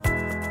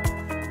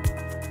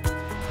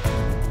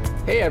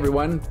Hey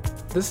everyone,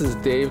 this is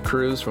Dave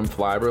Cruz from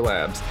Flyover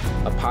Labs,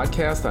 a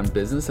podcast on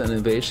business and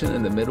innovation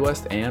in the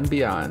Midwest and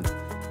beyond.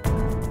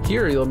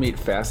 Here you'll meet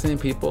fascinating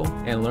people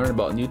and learn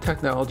about new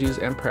technologies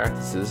and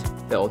practices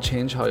that will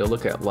change how you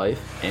look at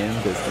life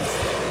and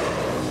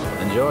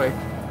business. Enjoy!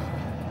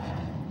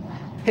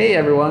 Hey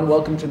everyone,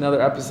 welcome to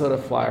another episode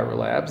of Flyover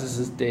Labs. This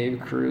is Dave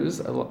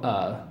Cruz,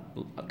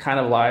 kind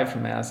of live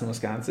from Madison,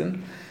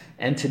 Wisconsin.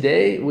 And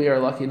today we are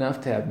lucky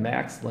enough to have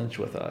Max Lynch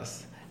with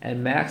us.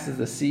 And Max is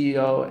the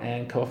CEO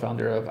and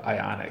co-founder of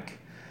Ionic.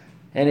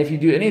 And if you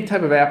do any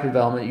type of app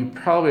development, you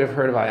probably have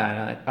heard of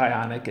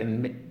Ionic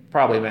and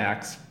probably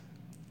Max.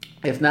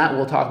 If not,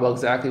 we'll talk about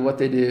exactly what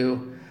they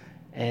do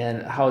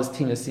and how his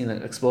team has seen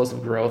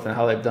explosive growth and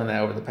how they've done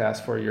that over the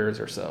past 4 years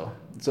or so.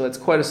 So it's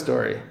quite a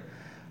story.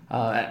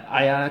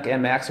 Ionic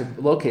and Max are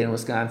located in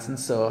Wisconsin,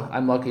 so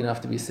I'm lucky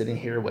enough to be sitting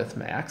here with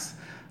Max.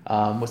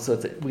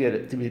 We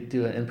get to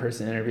do an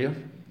in-person interview.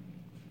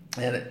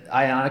 And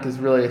Ionic is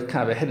really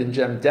kind of a hidden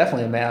gem,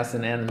 definitely in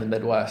Madison and in the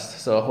Midwest.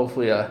 So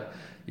hopefully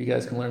you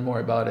guys can learn more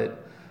about it.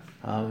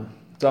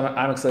 So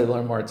I'm excited to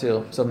learn more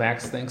too. So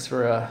Max, thanks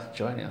for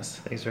joining us.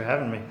 Thanks for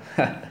having me.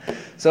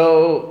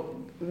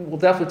 So we'll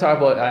definitely talk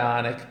about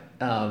Ionic,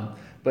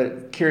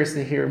 but curious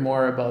to hear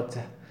more about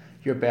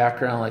your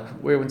background, like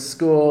where you went to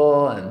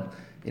school and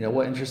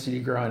what interested you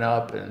growing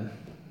up, and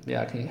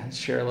can you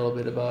share a little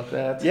bit about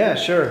that? Yeah,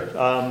 sure.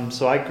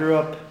 So I grew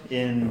up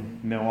in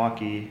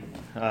Milwaukee,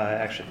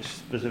 actually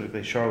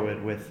specifically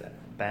Shorewood, with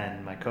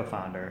Ben, my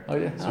co-founder. Oh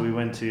yeah. So we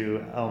went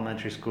to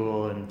elementary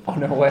school and all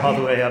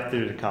the way up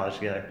through to college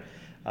together.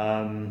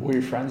 Were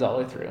you friends all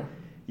the way through?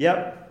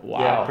 Yep. Wow.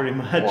 Yeah, pretty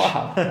much.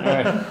 Wow. All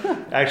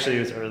right. Actually, it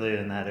was earlier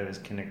than that. It was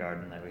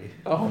kindergarten that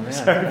we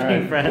started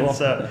being friends.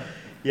 Cool.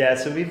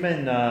 So we've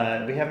been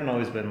we haven't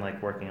always been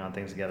like working on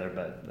things together,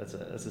 but that's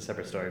a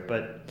separate story.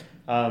 But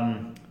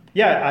I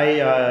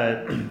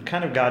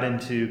kind of got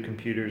into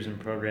computers and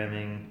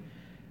programming,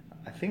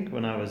 I think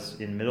when I was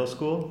in middle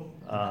school.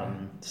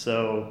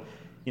 So,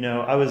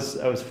 I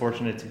was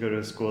fortunate to go to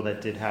a school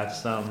that did have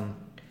some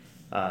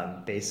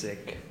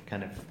basic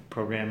kind of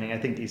programming. I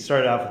think you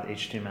started off with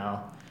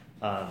HTML,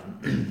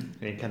 and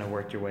you kind of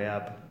worked your way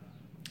up.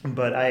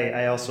 But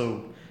I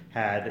also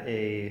had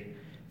a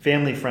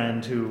family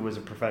friend who was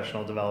a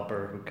professional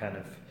developer who kind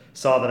of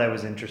saw that I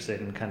was interested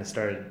and kind of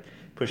started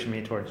pushing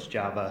me towards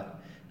Java.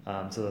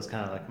 So that was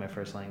kind of like my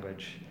first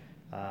language.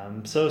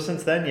 So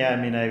since then,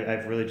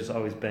 I've really just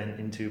always been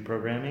into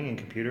programming and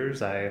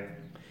computers. I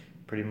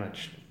pretty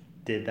much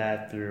did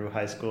that through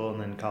high school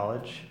and then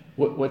college.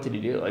 What did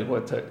you do? Like,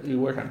 do you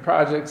work on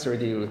projects or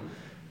do you?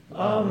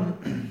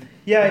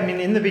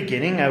 In the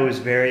beginning, it was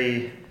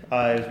very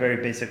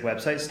basic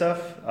website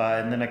stuff,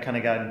 and then I kind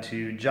of got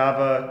into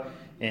Java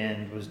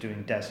and was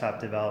doing desktop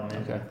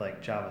development with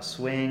like Java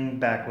Swing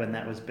back when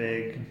that was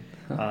big.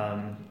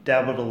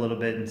 Dabbled a little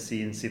bit in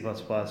C and C++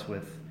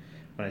 with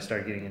when I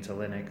started getting into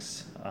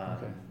Linux.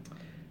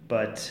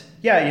 But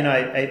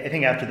I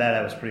think after that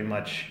I was pretty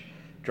much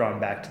drawn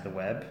back to the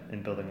web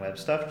and building web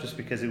stuff, just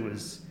because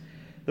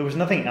there was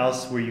nothing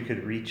else where you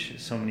could reach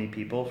so many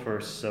people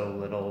for so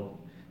little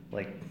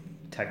like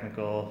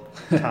technical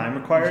time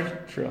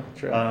required. True.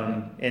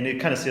 And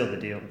it kind of sealed the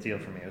deal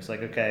for me. It was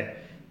like, okay,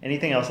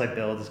 anything else I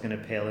build is going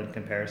to pale in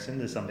comparison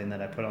to something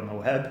that I put on the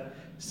web.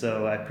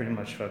 So I pretty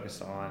much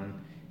focused on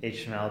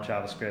HTML,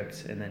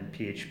 JavaScript, and then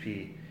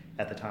PHP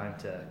at the time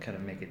to kind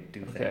of make it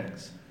do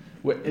things.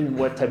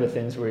 What type of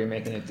things were you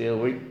making it do?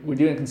 Were you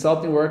doing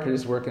consulting work or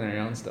just working on your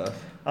own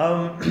stuff?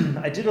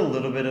 I did a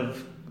little bit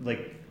of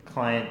like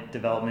client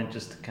development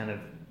just to kind of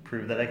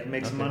prove that I could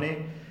make some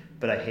money,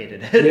 but I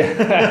hated it.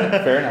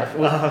 Yeah, fair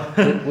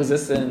enough. Was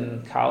this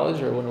in college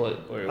or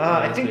when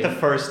I think the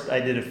first I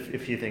did a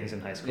few things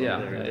in high school.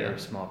 They were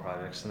small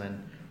projects, and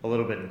then a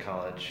little bit in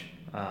college.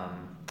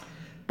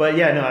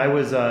 I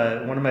was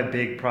one of my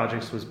big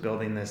projects was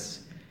building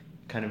this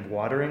kind of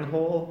watering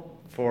hole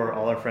for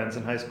all our friends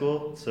in high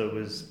school.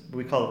 So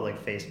we call it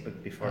like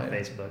Facebook before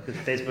Facebook,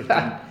 because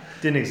Facebook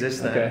didn't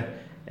exist then.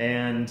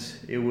 And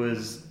it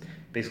was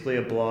basically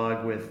a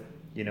blog with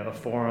a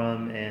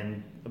forum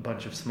and a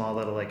bunch of small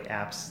little like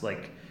apps.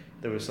 Like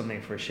there was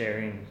something for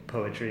sharing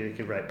poetry. You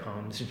could write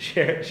poems and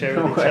share with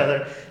each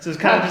other. So it was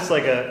kind of just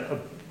like a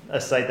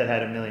site that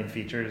had 1 million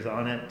features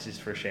on it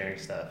just for sharing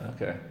stuff.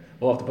 Okay.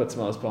 We'll have to put some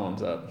of those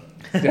poems up.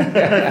 If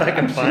I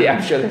can find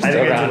I'm sure they're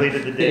still around. I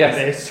deleted the database.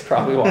 Yes,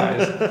 probably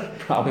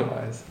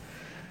wise.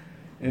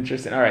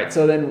 Interesting. All right.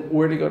 So then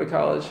where did you go to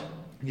college?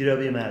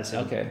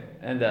 UW-Madison. Okay.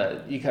 And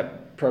you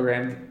kept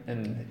programmed,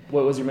 and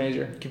what was your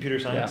major? Computer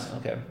science. Yeah.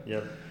 Okay.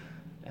 Yep.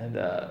 And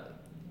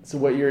so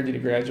what year did you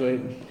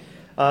graduate?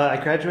 I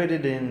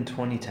graduated in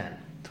 2010.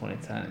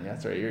 2010. Yeah,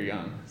 that's right. You're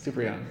young.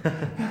 Super young.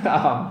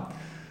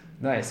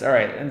 Nice. All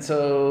right. And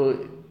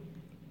so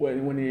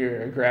when you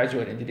were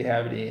graduating, did you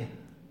have any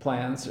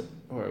plans,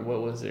 or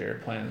what was your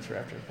plans for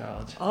after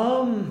college?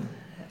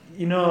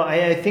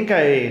 I think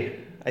I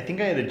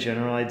had a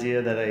general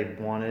idea that I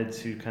wanted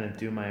to kind of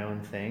do my own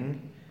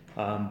thing,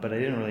 but I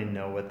didn't really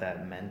know what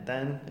that meant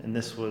then. And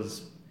this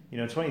was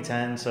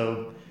 2010,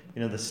 so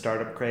the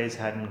startup craze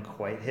hadn't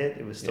quite hit.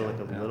 It was still a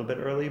little bit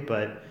early,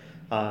 but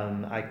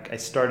I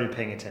started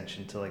paying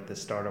attention to like the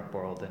startup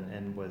world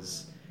and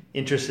was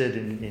interested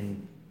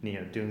in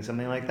doing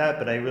something like that,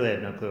 but I really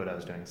had no clue what I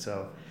was doing.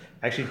 So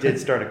I actually did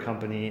start a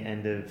company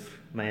end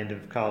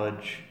of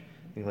college,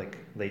 I think like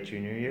late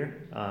junior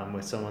year,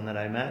 with someone that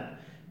I met.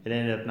 It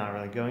ended up not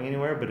really going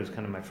anywhere, but it was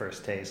kind of my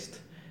first taste.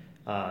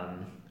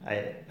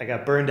 I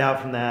got burned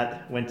out from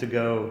that, went to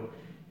go,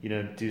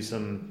 do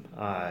some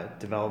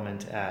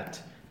development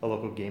at a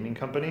local gaming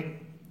company.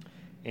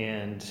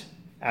 And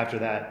after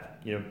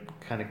that,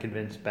 kind of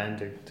convinced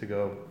Ben to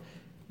go,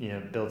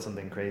 build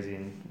something crazy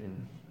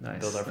and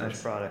build our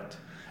first product.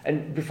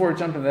 And before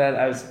jumping to that,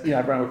 I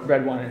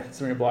read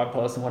some of your blog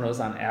posts, and one was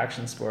on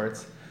action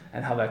sports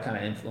and how that kind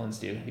of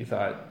influenced you. You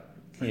thought,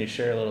 can you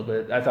share a little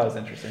bit? I thought it was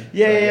interesting.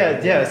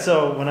 Yeah.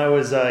 So when I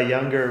was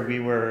younger, we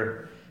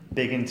were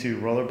big into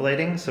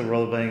rollerblading. So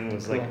rollerblading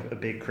was like a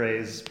big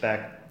craze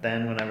back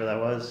then, whenever that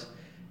was.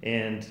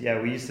 And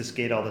yeah, we used to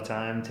skate all the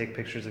time, take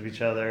pictures of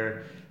each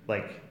other.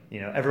 Like,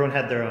 everyone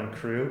had their own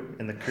crew,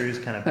 and the crews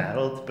kind of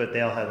battled, but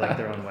they all had like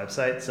their own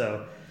website.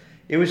 So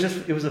it was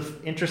an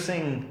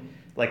interesting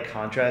like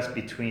contrast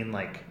between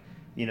like,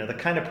 the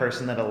kind of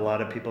person that a lot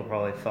of people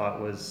probably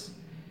thought was,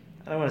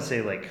 I don't want to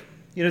say like,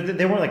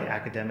 they weren't like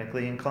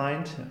academically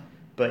inclined,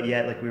 but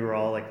yet like we were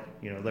all like,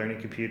 learning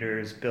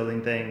computers,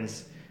 building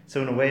things.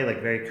 So in a way,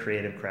 like very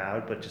creative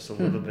crowd, but just a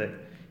little bit,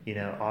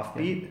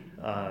 offbeat.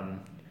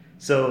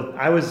 So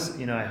I was,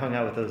 I hung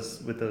out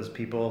with those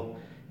people,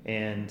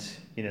 and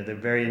they're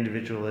very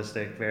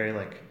individualistic, very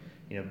like,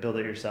 build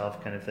it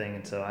yourself kind of thing.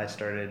 And so I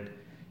started,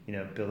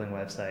 building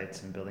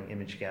websites and building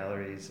image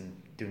galleries and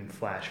doing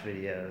Flash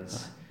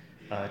videos,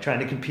 trying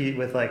to compete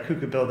with like who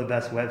could build the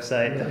best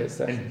website.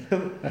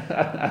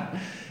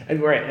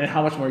 And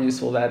how much more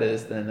useful that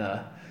is than,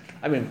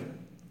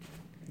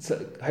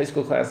 so high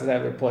school classes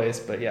have their place,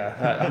 but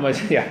how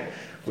much,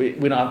 we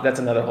don't, that's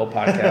another whole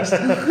podcast.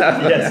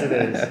 Yes, it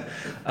is.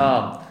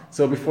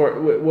 So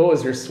what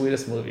was your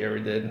sweetest movie you ever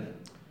did?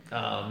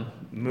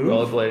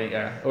 Rollerblading,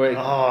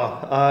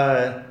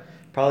 yeah.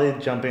 Probably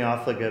jumping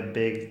off like a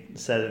big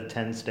set of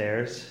 10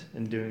 stairs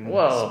and doing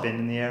a spin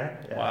in the air.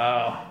 Yeah.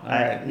 Wow. All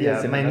right.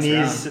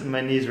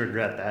 My knees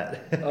regret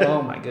that.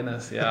 Oh my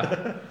goodness,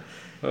 yeah.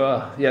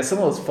 Some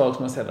of those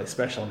folks must have like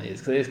special needs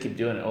because they just keep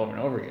doing it over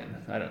and over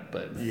again. I don't,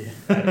 but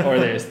or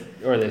they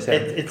just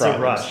have it's problems. A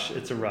rush.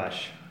 It's a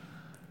rush.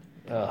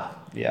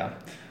 Yeah.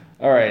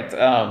 All right.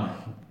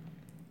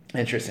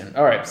 Interesting.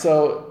 All right.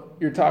 So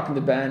you're talking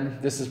to Ben.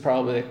 This is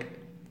probably like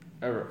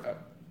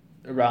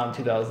around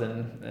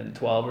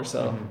 2012 or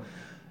so,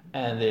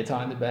 and they're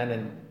talking to Ben.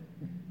 And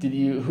did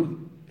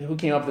you who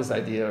came up with this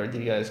idea, or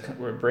did you guys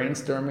were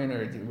brainstorming,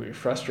 or were you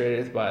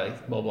frustrated by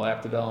like mobile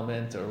app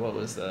development, or what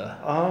was the?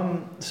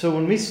 So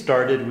when we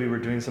started, we were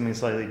doing something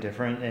slightly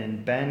different,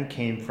 and Ben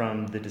came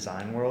from the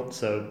design world.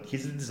 So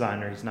he's a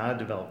designer. He's not a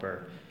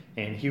developer,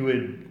 and he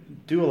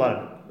would do a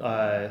lot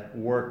of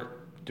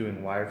work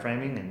doing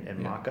wireframing and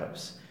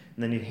mock-ups.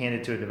 And then you'd hand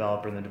it to a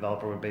developer, and the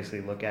developer would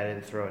basically look at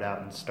it, throw it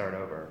out, and start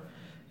over.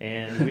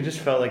 And we just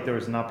felt like there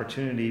was an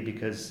opportunity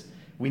because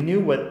we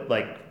knew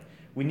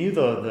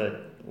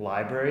the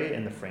library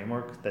and the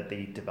framework that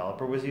the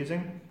developer was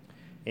using.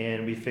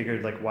 And we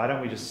figured, like, why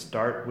don't we just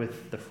start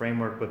with the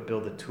framework but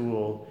build a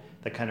tool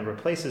that kind of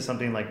replaces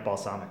something like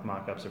Balsamiq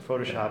mockups or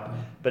Photoshop,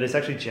 but it's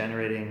actually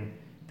generating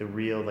the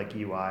real like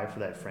UI for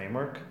that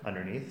framework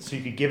underneath. So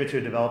you could give it to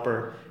a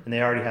developer and they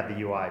already have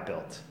the UI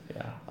built.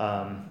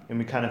 And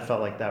we kind of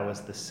felt like that was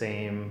the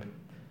same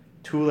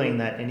tooling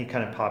that any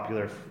kind of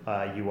popular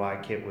UI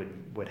kit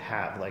would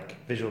have.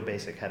 Like Visual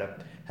Basic had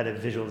a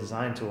visual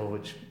design tool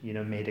which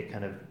made it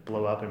kind of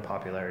blow up in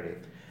popularity.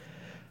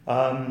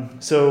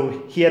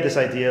 So he had this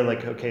idea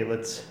like, okay,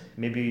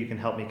 maybe you can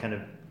help me kind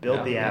of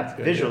build the app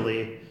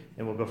visually,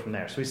 and we'll go from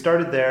there. So we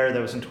started there.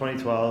 That was in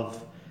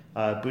 2012.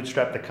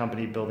 Bootstrapped the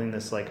company building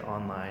this like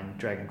online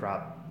drag and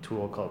drop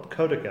tool called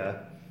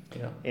Codica,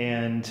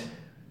 and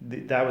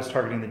that was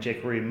targeting the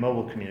jQuery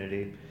mobile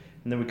community.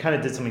 And then we kind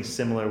of did something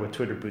similar with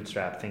Twitter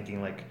Bootstrap,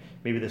 thinking like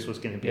maybe this was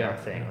going to be our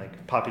thing,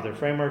 like popular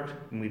framework,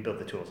 and we built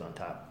the tools on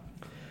top.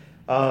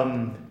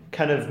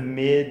 Kind of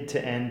mid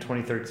to end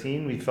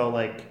 2013, we felt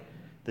like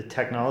the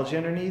technology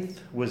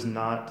underneath was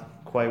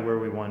not quite where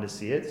we wanted to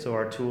see it, so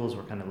our tools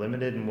were kind of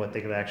limited in what they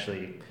could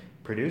actually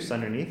produce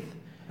underneath.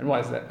 And why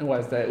is that?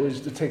 It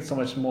was to take so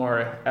much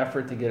more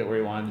effort to get it where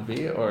you wanted to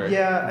be, or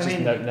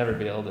never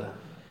be able to.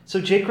 So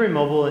jQuery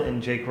mobile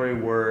and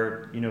jQuery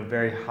were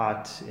very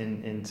hot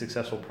in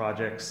successful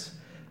projects,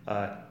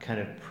 kind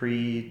of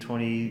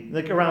pre-20,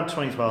 like around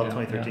 2012,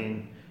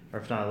 2013, or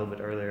if not a little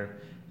bit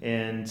earlier.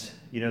 And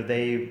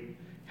they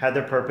had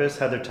their purpose,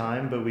 had their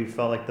time, but we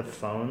felt like the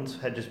phones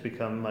had just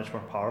become much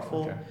more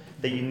powerful.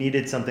 That you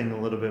needed something a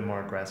little bit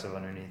more aggressive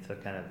underneath to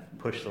kind of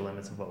push the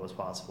limits of what was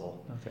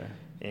possible.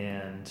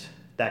 And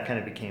that kind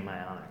of became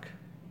Ionic.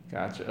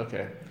 Gotcha.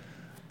 Okay.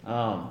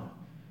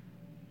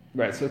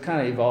 Right. So it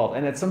kind of evolved,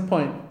 and at some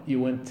point you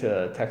went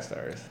to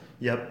Techstars.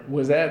 Yep.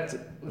 Was that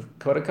with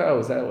Codica? Or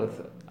was that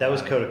with? That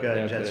was Codica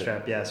and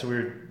Jetstrap. Yeah. So we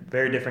were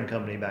Very different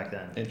company back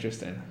then.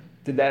 Interesting.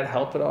 Did that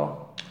help at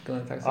all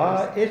going to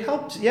Texas? It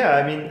helped. Yeah,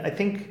 I mean, I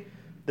think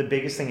the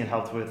biggest thing it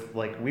helped with,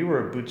 like, we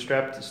were a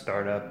bootstrapped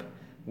startup.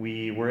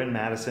 We were in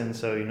Madison,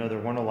 so there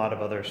weren't a lot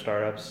of other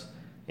startups,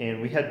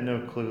 and we had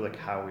no clue like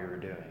how we were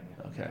doing.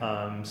 Okay.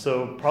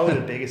 So probably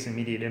the biggest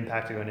immediate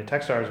impact of going to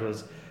Techstars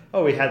was,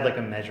 we had like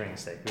a measuring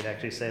stick. We'd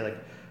actually say like,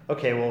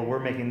 okay, well, we're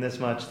making this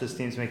much, this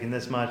team's making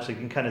this much, so you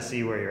can kind of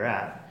see where you're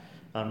at.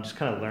 Just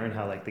kind of learn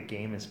how like the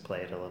game is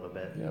played a little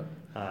bit. Yep.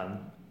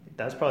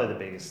 That's probably the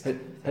biggest.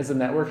 Has the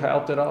network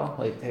helped at all?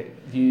 Like,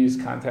 do you use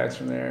contacts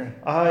from there?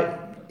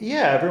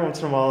 Yeah, every once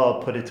in a while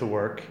I'll put it to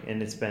work,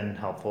 and it's been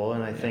helpful.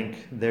 And I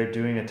think they're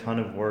doing a ton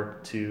of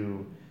work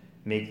to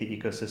make the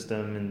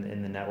ecosystem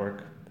and the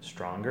network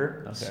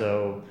stronger. Okay.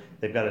 So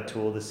they've got a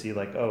tool to see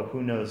like,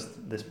 who knows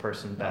this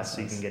person best,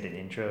 so you can get an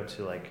intro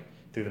to like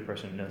through the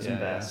person who knows them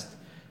best.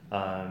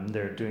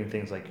 They're doing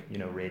things like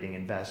rating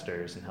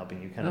investors and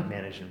helping you kind of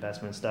manage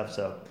investment stuff.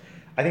 So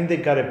I think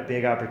they've got a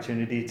big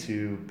opportunity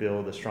to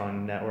build a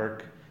strong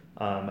network.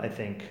 I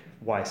think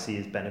YC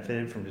has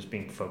benefited from just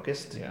being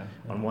focused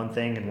on one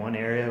thing in one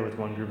area with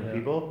one group of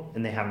people,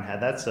 and they haven't had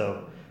that.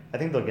 So I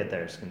think they'll get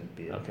there. It's going to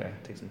be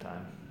take some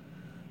time.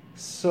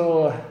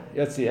 So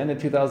let's see, end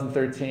of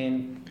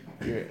 2013,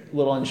 you're a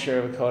little unsure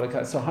of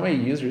Codica. So how many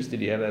users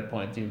did you have at that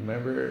point? Do you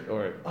remember?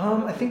 Or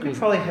I think we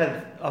probably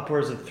had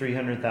upwards of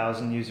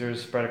 300,000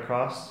 users spread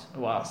across.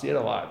 Wow, so you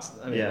had a lot.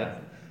 I mean,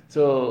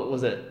 so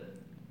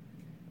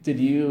did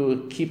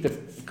you keep the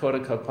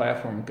Codica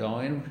platform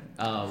going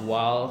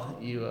while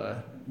you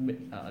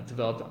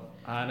developed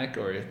Ionic,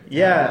 or how did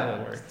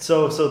that work?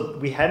 So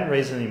we hadn't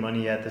raised any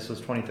money yet. This was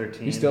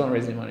 2013. You still haven't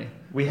raised any money?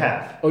 We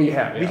have. Oh, you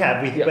have?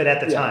 Yeah. But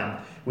at the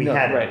time, we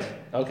hadn't. Right.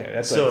 Okay.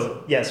 That's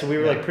so we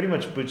were like pretty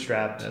much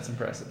bootstrapped. That's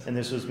impressive. And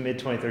this was mid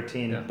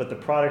 2013. But the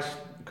products,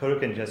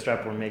 Codica and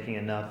JetStrap, were making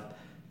enough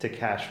to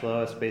cash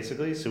flow us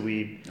basically. So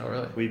we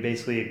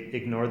basically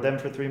ignored them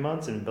for 3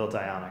 months and built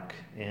Ionic,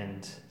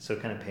 and so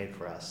it kind of paid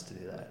for us to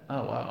do that.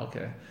 Oh wow.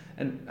 Okay.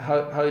 And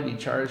how did you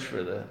charge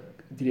for the?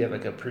 Did you have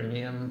like a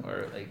premium,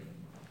 or like?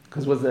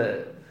 Because was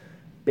the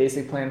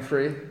basic plan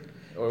free?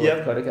 Or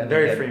with Codica?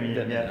 Very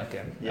freemium. Yeah.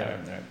 Okay. Yeah.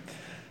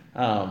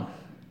 All right.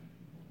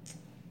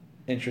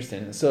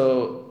 Interesting.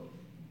 So,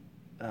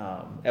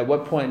 at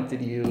what point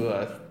did you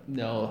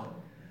know?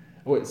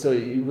 So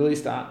you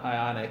released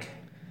Ionic,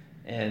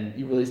 and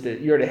you released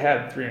it. You already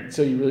had 300.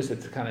 So you released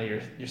it to kind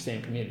of your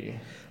same community.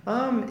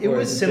 It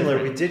was similar.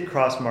 Different? We did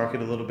cross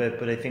market a little bit,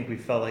 but I think we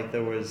felt like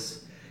there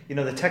was.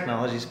 The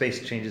technology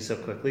space changes so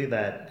quickly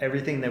that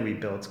everything that we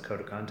built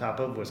Codica on top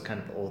of was kind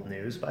of old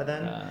news by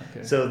then.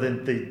 Okay. So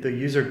the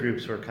user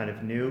groups were kind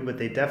of new, but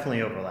they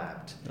definitely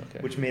overlapped,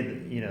 which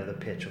made the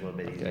pitch a little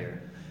bit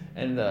easier.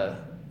 And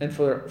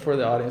for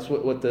the audience,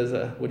 what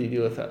do you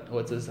do with that?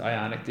 What does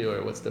Ionic do,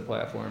 or what's the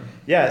platform?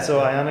 Yeah, so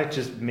Ionic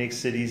just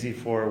makes it easy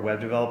for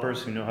web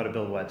developers who know how to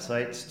build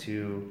websites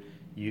to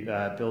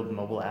build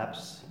mobile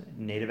apps,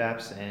 native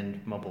apps, and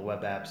mobile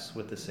web apps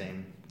with the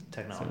same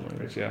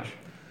technology.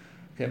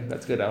 Okay,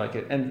 that's good. I like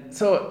it. And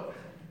so,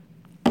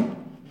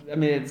 I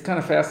mean, it's kind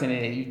of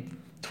fascinating.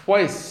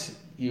 Twice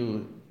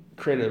you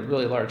created a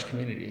really large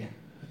community,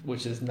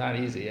 which is not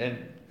easy. And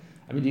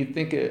I mean, do you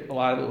think a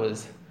lot of it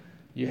was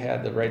you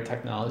had the right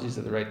technologies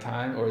at the right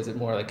time, or is it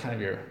more like kind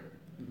of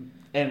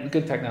and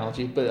good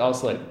technology, but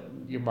also like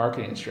your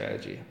marketing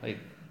strategy? Like,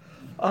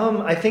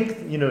 I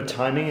think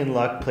timing and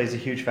luck plays a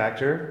huge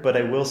factor, but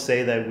I will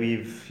say that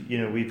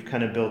we've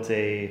kind of built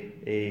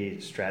a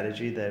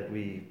strategy that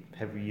we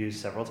have used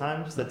several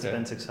times that's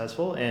been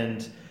successful,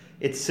 and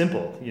it's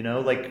simple.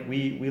 Like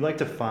we like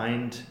to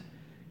find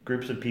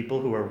groups of people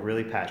who are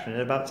really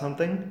passionate about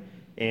something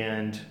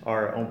and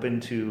are open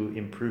to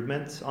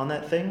improvements on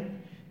that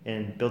thing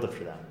and build it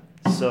for them.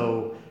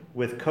 So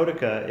with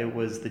Codica, it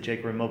was the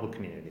jQuery mobile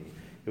community.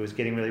 It was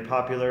getting really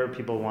popular.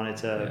 People wanted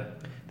to.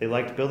 They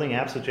liked building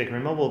apps with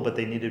jQuery mobile, but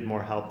they needed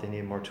more help. They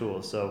needed more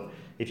tools. So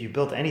if you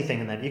built anything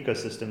in that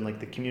ecosystem, like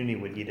the community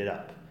would eat it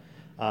up.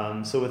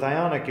 So with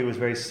Ionic, it was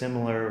very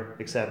similar,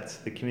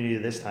 except the community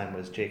this time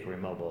was jQuery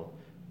mobile,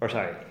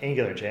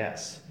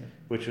 AngularJS,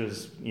 which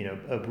was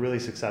a really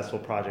successful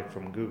project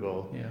from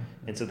Google. Yeah.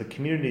 And so the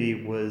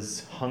community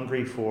was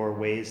hungry for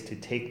ways to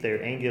take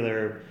their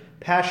Angular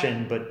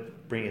passion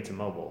but bring it to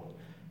mobile.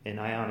 And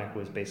Ionic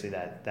was basically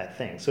that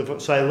thing. So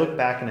I look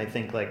back and I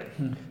think like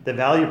the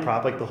value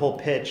prop, like the whole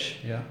pitch,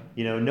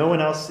 no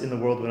one else in the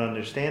world would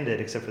understand it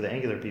except for the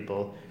Angular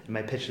people. And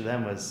my pitch to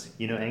them was,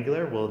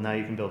 Angular, well, now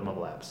you can build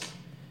mobile apps.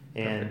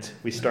 And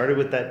we started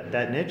with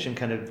that niche and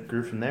kind of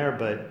grew from there.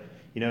 But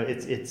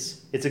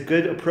it's a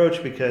good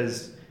approach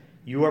because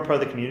you are part of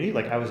the community.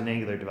 Like I was an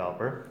Angular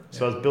developer,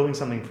 so I was building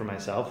something for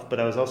myself, but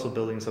I was also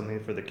building something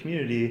for the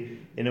community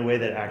in a way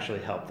that actually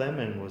helped them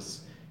and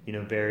was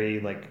very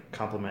like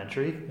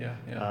complementary.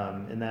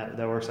 And that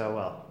works out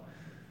well.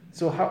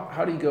 So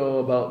how do you go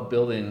about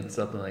building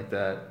something like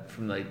that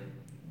from like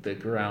the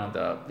ground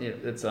up?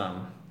 It's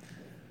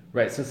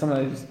right. So somehow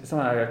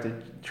I have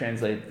to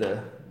translate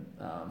the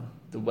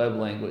web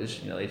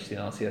language,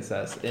 HTML,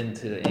 CSS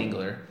into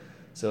Angular.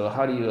 So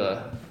how do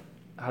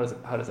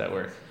how does that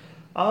work?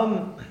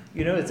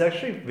 It's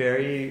actually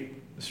very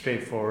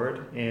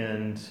straightforward,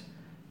 and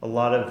a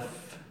lot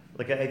of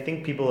I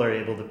think people are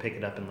able to pick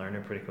it up and learn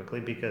it pretty quickly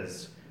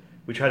because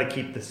we try to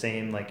keep the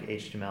same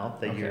HTML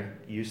that you're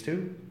used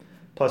to,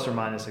 plus or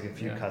minus a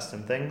few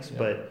custom things,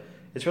 but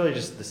it's really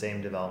just the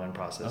same development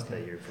process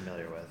that you're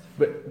familiar with.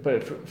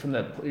 But from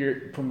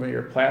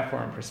your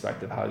platform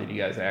perspective, how did you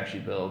guys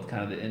actually build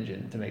kind of the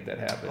engine to make that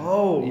happen?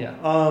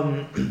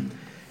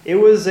 It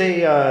was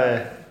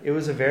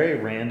a very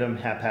random,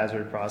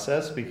 haphazard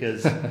process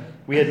because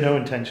we had no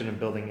intention of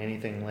building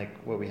anything like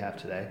what we have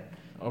today.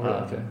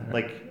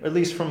 At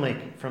least from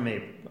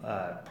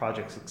a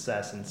project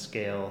success and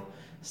scale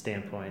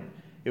standpoint,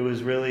 it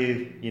was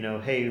really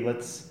hey,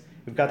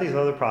 we've got these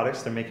other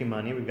products, they're making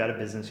money, we've got a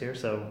business here,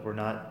 so we're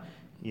not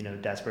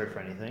desperate for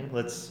anything.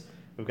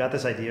 We've got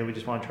this idea, we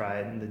just want to try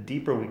it, and the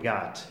deeper we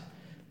got,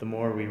 the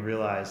more we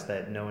realized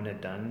that no one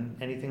had done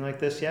anything like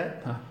this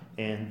yet,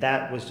 and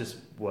that was just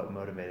what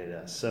motivated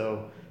us.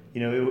 So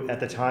at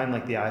the time, the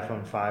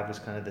iPhone 5 was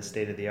kind of the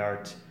state of the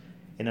art,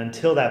 and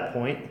until that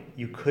point,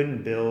 you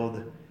couldn't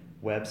build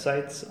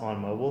websites on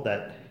mobile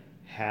that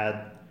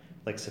had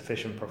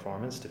sufficient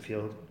performance to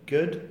feel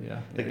good.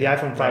 The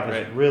iPhone 5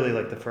 was really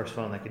the first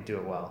phone that could do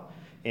it well.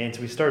 And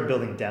so we started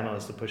building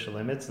demos to push the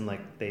limits, and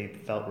they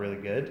felt really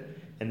good.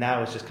 And that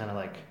was just kind of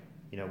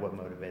what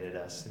motivated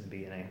us in the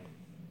beginning.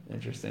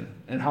 Interesting.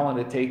 And how long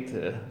did it take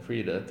for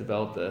you to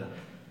develop the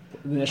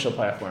initial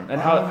platform?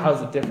 And how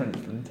is it different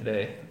from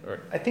today?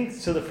 I think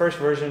so. The first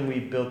version we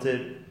built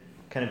it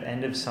kind of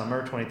end of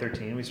summer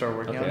 2013. We started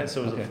working on it,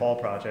 so it was a fall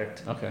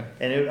project.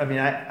 And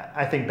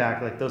I think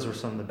back those were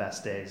some of the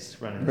best days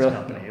running this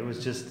company. It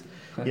was just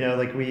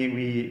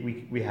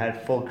we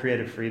had full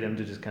creative freedom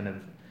to just kind of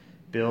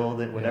build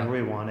it whatever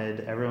we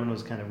wanted. Everyone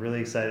was kind of really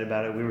excited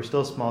about it. We were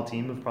still a small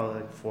team of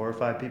probably 4 or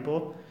 5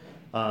 people.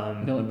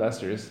 No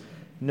investors.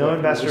 No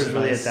investors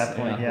really nice. At that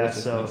point.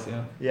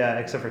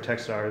 Except for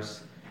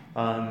Techstars.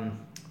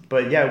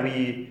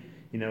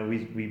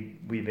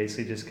 We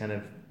basically just kind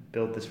of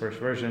built this first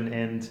version,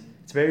 and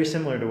it's very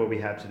similar to what we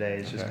have today.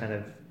 It's just kind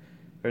of,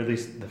 or at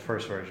least the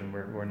first version.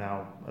 We're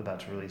now about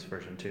to release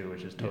version 2,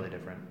 which is totally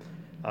different.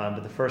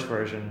 But the first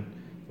version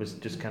was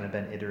just kind of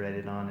been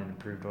iterated on and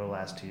improved over the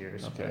last 2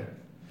 years. Okay.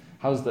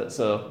 How's that?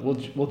 So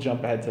we'll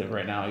jump ahead to it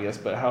right now, I guess.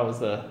 But how is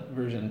the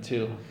version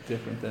 2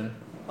 different than?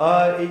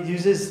 It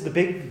uses the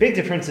big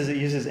difference is it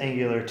uses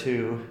Angular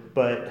 2,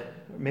 but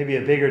maybe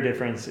a bigger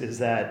difference is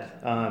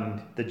that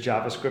the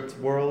JavaScript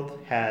world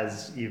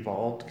has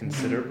evolved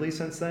considerably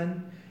since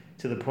then,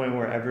 to the point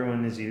where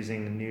everyone is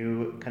using a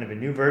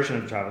new version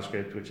of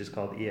JavaScript, which is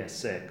called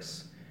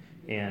ES6,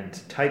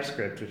 and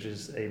TypeScript, which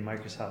is a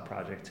Microsoft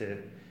project to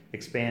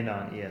expand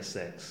on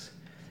ES6.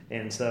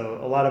 And so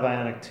a lot of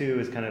Ionic 2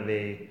 is kind of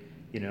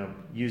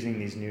using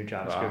these new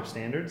JavaScript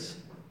standards,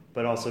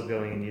 but also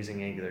going and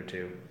using Angular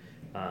 2.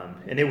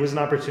 And it was an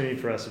opportunity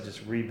for us to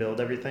just rebuild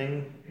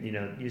everything,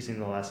 using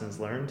the lessons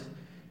learned,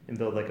 and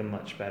build a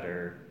much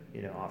better,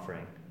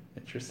 offering.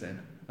 Interesting.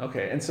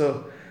 Okay, and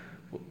so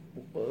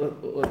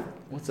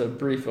what's a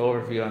brief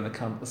overview on the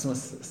company? Some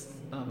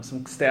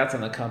stats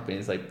on the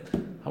companies,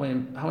 how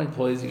many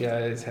employees you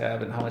guys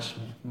have, and how much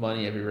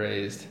money have you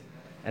raised,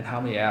 and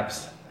how many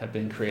apps have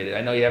been created?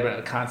 I know you have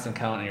a constant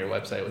count on your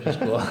website, which is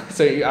cool.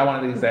 So I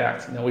wanted the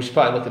exact. We should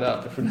probably look it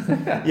up.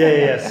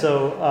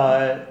 So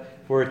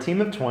we're a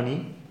team of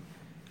 20.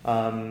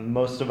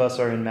 Most of us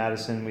are in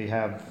Madison. We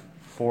have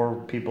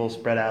 4 people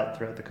spread out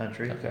throughout the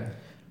country. Okay.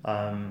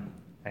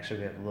 Actually,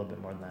 we have a little bit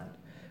more than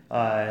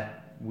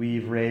that.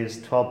 We've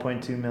raised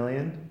 $12.2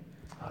 million.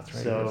 Oh, that's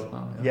right.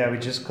 So we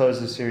just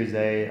closed the Series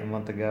A a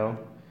month ago,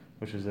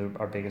 which was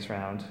our biggest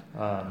round.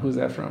 Who's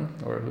that from?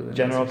 Or who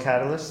General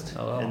Catalyst,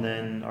 Oh, wow. And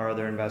then our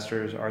other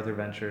investors, Arthur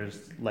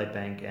Ventures,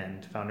 Lightbank,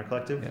 and Founder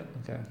Collective. Yeah.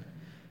 Okay.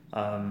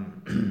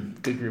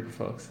 Good group of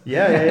folks.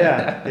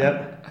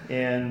 Yep.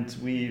 And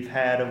we've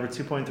had over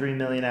 2.3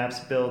 million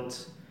apps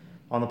built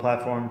on the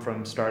platform,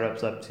 from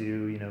startups up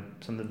to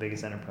some of the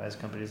biggest enterprise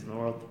companies in the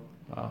world.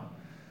 Wow.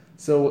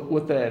 So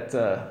with that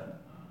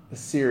the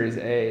Series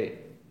A,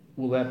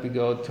 will that be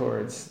go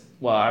towards,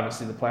 well,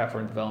 obviously the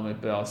platform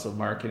development, but also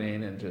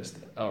marketing and just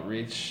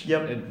outreach?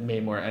 Yep. And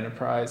maybe more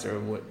enterprise, or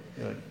what?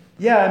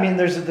 Yeah,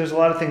 there's a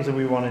lot of things that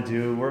we want to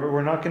do.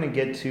 We're not going to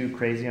get too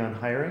crazy on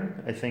hiring.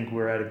 I think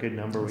we're at a good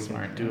number. We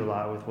can do a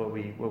lot with what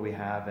we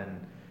have, and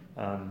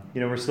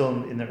we're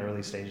still in the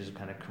early stages of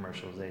kind of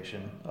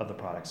commercialization of the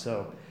product.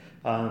 So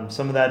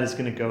some of that is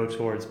going to go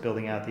towards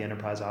building out the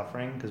enterprise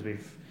offering, because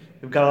we've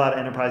got a lot of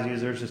enterprise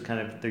users just kind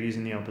of, they're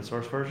using the open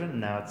source version,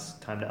 and now it's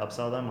time to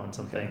upsell them on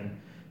something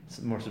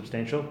more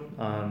substantial.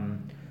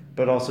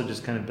 But also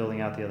just kind of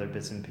building out the other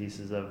bits and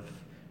pieces of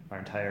our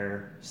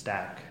entire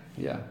stack.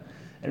 Yeah.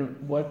 And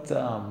what's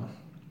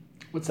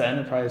the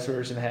enterprise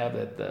version have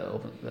that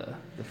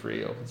the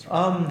free open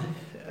source?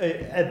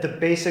 At the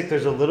basic,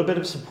 there's a little bit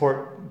of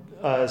support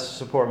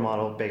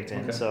model baked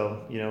in. Okay.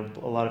 So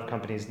a lot of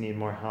companies need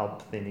more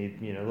help. They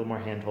need a little more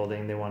hand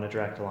holding. They want a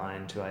direct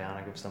line to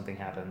Ionic if something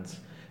happens.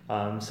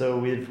 So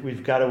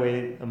we've got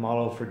a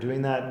model for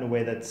doing that in a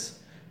way that's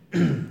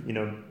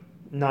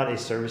not a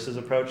services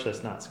approach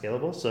that's not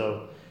scalable.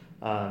 So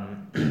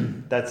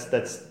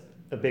that's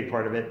a big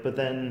part of it. But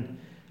then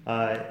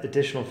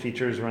additional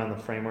features around the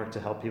framework to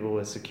help people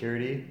with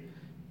security,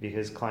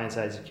 because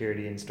client-side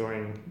security and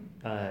storing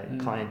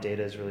client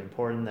data is really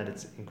important, that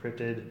it's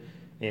encrypted.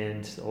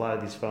 And a lot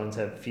of these phones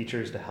have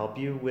features to help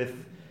you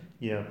with,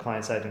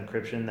 client-side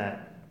encryption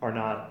that are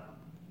not,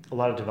 a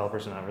lot of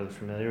developers are not really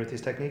familiar with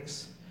these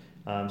techniques.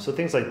 So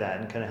things like that,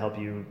 and kind of help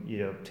you,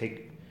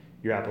 take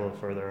your app a little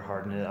further,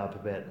 harden it up a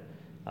bit.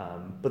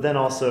 But then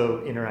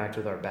also interact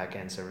with our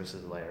back-end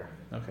services layer.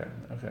 Okay.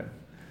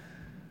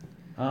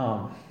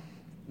 No,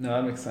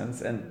 that makes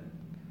sense. And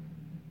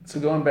so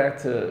going back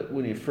to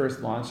when you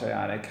first launched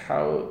Ionic,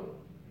 how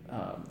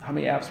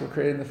many apps were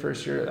created in the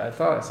first year? I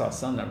thought I saw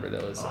some number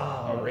that was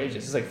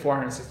outrageous. It's like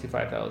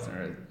 465,000,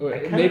 or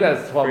maybe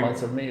that's 12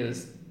 months. Or maybe it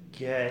was.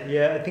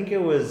 Yeah. I think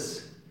it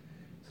was.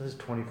 So it's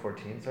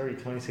 2014. It's already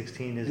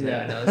 2016, isn't it?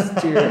 Yeah, no,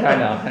 it's 2 years. I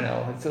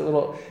know. It's a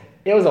little.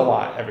 It was a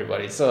lot,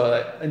 everybody.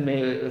 So, and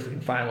maybe if we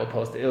can find, we'll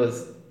post it. It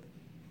was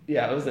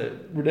a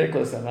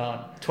ridiculous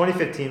amount.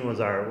 2015 was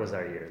our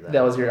year. Then.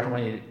 That was your, how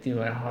many do you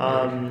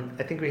know?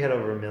 I think we had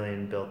over 1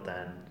 million built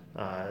then.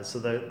 So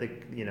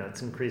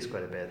it's increased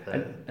quite a bit.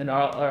 And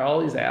are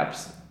all these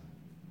apps?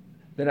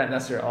 They're not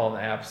necessarily all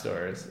in the app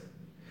stores.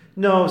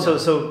 No,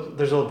 so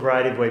there's a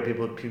variety of way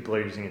people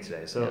are using it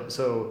today.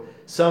 So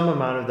some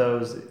amount of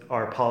those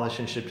are polished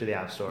and shipped to the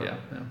app store.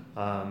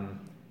 Yeah.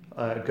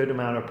 A good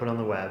amount are put on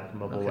the web,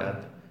 mobile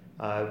web.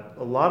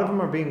 A lot of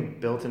them are being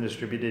built and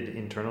distributed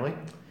internally,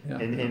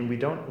 and we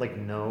don't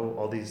know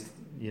all these,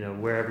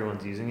 where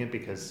everyone's using it,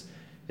 because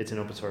it's an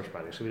open source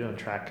project, so we don't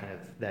track kind of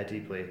that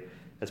deeply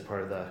as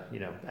part of the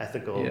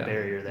ethical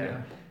barrier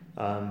there.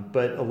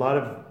 But a lot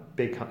of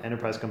big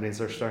enterprise companies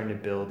are starting to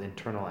build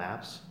internal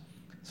apps.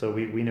 So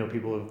we know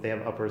people, they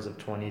have upwards of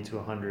 20 to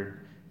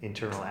 100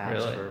 internal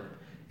apps for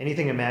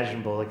anything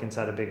imaginable, like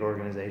inside a big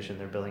organization.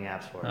 They're building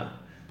apps for it.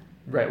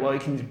 Right. Well, you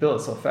can build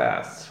it so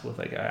fast with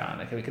like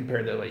Ionic. I mean,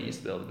 compared to what you used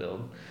to be able to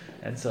build,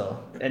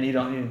 and you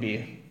don't need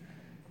to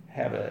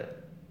have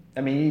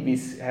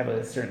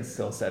a certain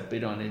skill set, but you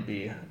don't need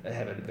to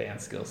have an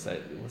advanced skill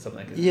set with something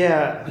like that.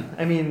 Yeah,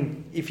 I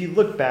mean, if you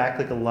look back,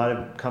 a lot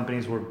of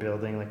companies were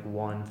building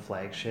one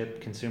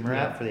flagship consumer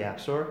app for the App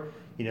Store.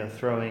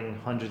 Throwing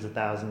hundreds of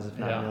thousands, if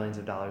not millions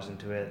of dollars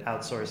into it,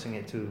 outsourcing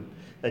it to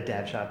a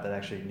dev shop that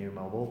actually knew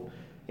mobile.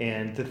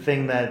 And the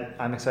thing that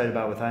I'm excited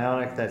about with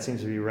Ionic that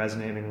seems to be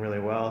resonating really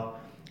well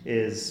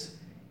is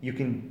you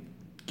can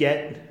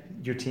get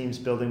your teams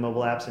building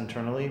mobile apps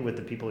internally with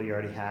the people you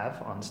already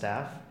have on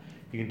staff.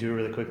 You can do it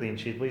really quickly and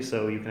cheaply,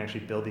 so you can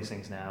actually build these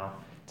things now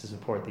to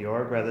support the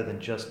org rather than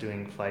just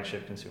doing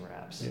flagship consumer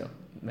apps. Yeah,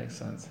 makes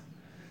sense.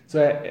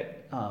 So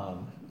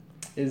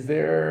is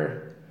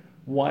there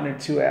one or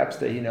two apps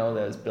that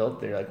that was built,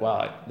 they're like,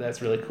 wow,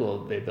 that's really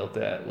cool, they built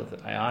that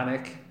with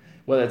Ionic?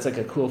 Whether it's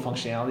a cool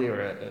functionality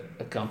or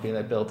a company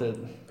that built it.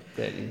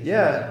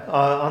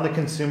 On the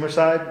consumer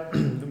side,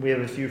 we have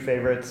a few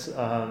favorites.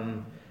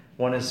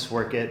 One is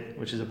Sworkit,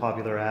 which is a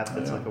popular app.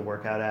 That's like a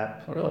workout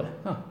app. Oh, really?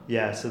 Huh.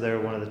 Yeah, so they're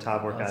one of the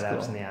top workout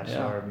apps in the App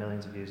Store,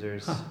 millions of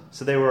users. Huh.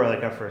 So they were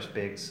our first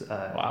big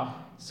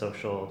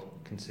social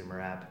consumer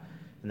app.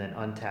 And then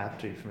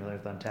Untapped, are you familiar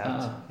with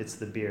Untapped? It's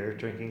the beer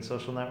drinking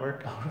social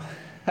network.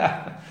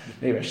 Oh,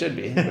 maybe I should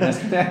be. You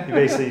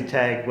basically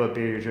tag what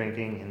beer you're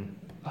drinking and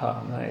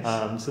oh,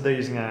 nice. So they're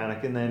using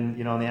Ionic, and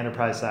then on the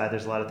enterprise side,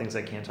 there's a lot of things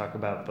I can't talk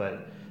about,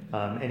 but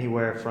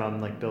anywhere from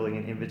building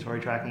an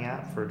inventory tracking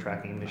app for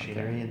tracking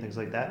machinery and things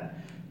like that.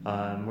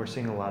 We're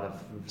seeing a lot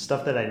of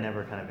stuff that I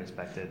never kind of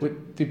expected.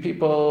 Do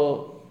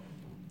people,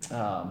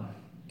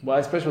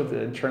 especially with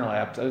the internal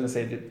apps, I was gonna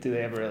say, do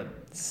they ever,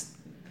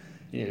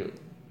 you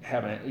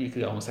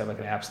could almost have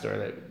an app store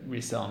that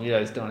resell them. You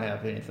guys don't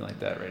have anything like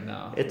that right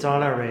now. It's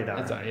on our radar.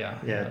 It's on,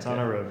 it's on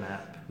our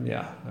roadmap.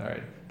 Yeah, all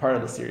right. Part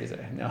of the Series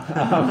A. No,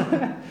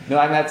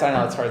 I know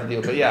it's hard to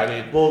do, but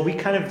well,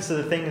 so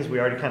the thing is, we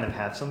already kind of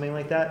have something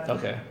like that.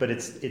 Okay. But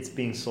it's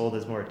being sold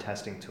as more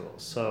testing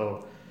tools.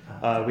 So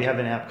we have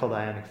an app called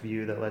Ionic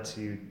View that lets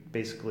you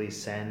basically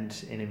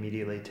send and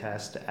immediately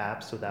test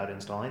apps without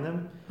installing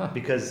them,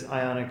 because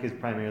Ionic is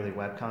primarily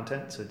web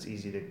content, so it's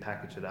easy to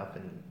package it up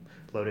and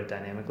load it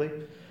dynamically.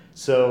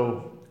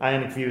 So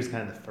Ionic View is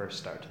kind of the first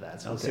start to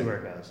that. So we'll see where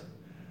it goes.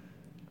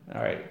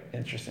 All right,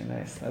 interesting,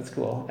 nice, that's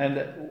cool.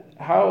 And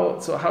how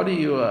do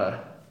you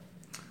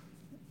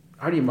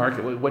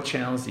market? What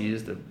channels do you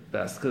use the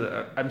best?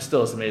 Because I'm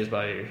still amazed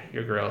by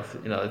your growth.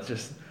 It's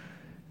just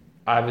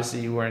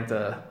obviously you weren't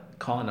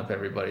calling up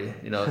everybody.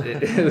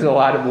 It was a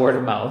lot of word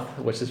of mouth,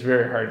 which is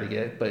very hard to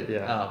get. But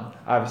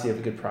obviously you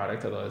have a good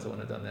product, otherwise I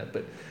wouldn't have done that.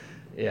 But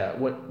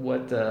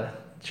what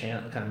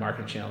kind of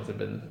marketing channels have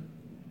been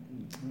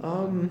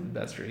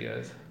best for you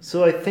guys?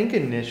 So I think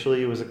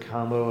initially it was a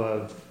combo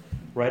of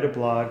write a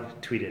blog,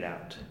 tweet it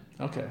out.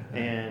 Okay.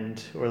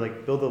 Or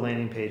build a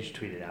landing page,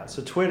 tweet it out.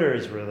 So Twitter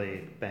has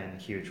really been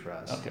huge for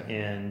us. Okay.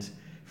 And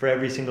for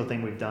every single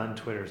thing we've done,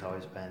 Twitter's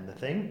always been the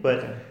thing.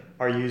 But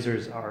our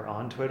users are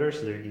on Twitter,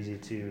 so they're easy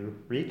to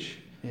reach.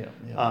 Yeah.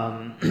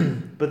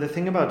 But the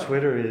thing about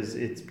Twitter is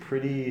it's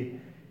pretty.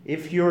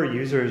 If your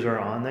users are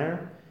on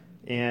there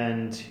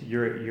and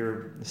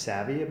you're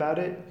savvy about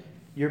it,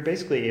 you're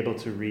basically able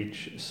to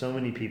reach so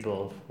many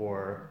people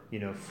for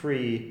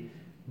free,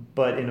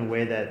 but in a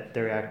way that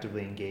they're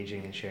actively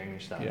engaging and sharing your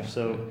stuff. Yeah.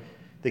 So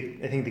I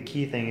think the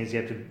key thing is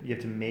you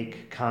have to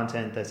make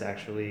content that's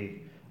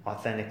actually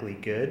authentically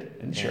good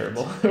and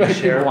shareable. And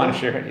People want to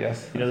share it.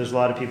 Yes. There's a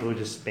lot of people who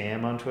just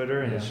spam on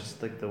Twitter, and Yeah. it's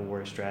just like the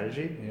worst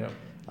strategy. Yeah.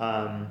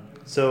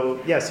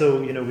 So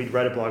we'd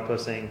write a blog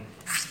post saying,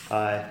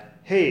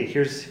 hey,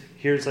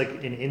 here's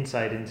like an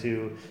insight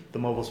into the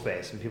mobile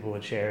space, and people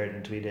would share it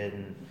and tweet it,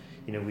 and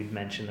we'd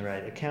mention the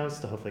right accounts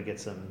to hopefully get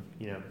some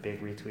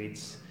big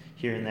retweets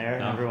here and there.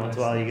 Every once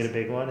in a while you get a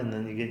big one, and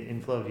then you get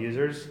inflow of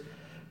users.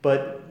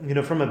 But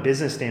from a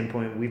business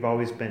standpoint, we've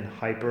always been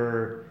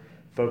hyper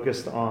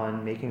focused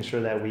on making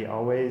sure that we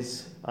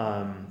always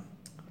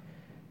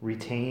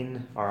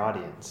retain our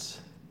audience.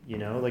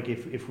 Like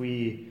if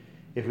we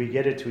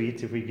get a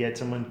tweet, if we get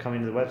someone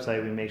coming to the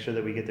website, we make sure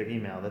that we get their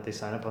email, that they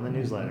sign up on the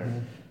newsletter,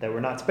 that we're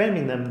not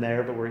spamming them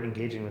there, but we're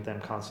engaging with them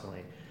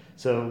constantly.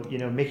 So,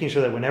 making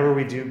sure that whenever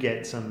we do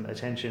get some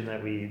attention,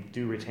 that we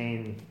do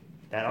retain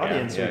that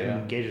audience so we can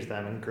engage with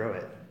them and grow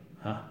it.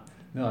 Huh.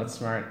 No, that's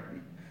smart.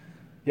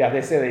 Yeah,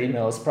 they say that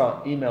email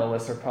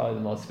lists are probably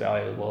the most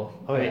valuable.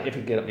 Oh, yeah. If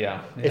you get them,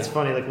 yeah. It's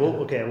funny, like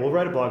we'll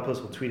write a blog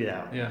post, we'll tweet it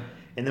out. Yeah.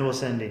 And then we'll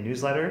send a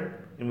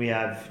newsletter, and we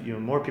have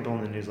more people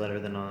in the newsletter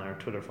than on our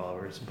Twitter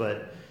followers,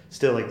 but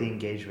still, like, the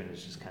engagement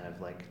is just kind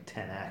of like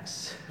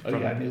 10x.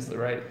 Newsletter,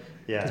 right?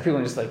 Yeah. Because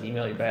people just like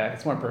email you back.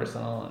 It's more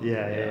personal. And,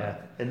 yeah.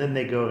 And then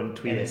they go and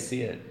tweet and it.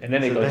 See it, and then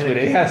they go tweet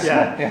it. Yes.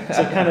 Yeah.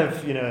 So kind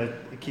of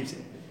it keeps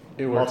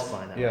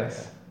multiplying that way.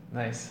 Yes.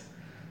 Nice.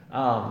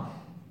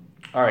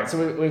 All right,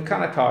 so we've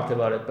kind of talked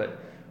about it, but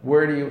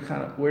where do you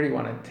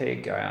want to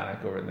take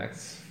Ionic over the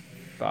next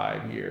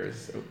 5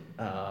 years? It's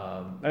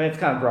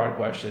kind of a broad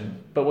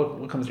question, but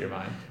what comes to your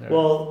mind?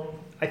 Well,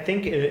 I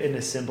think in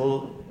a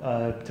simple,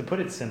 to put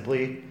it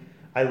simply,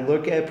 I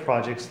look at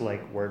projects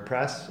like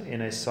WordPress,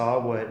 and I saw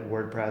what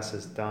WordPress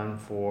has done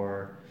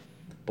for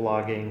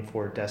blogging,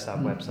 for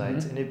desktop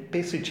websites, and it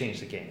basically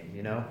changed the game,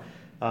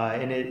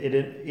 and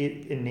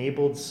it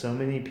enabled so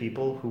many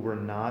people who were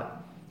not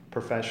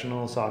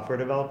professional software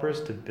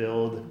developers to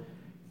build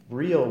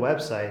real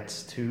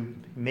websites, to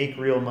make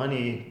real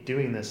money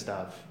doing this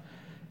stuff.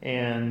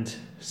 And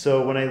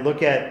so when I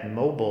look at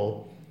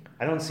mobile,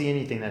 I don't see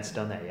anything that's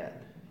done that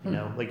yet.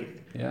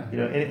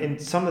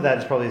 And some of that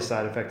is probably a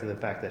side effect of the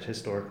fact that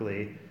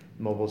historically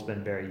mobile's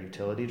been very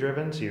utility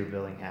driven, so you're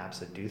building apps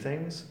that do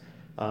things.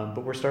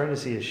 But we're starting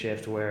to see a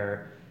shift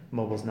where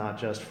mobile's not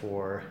just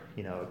for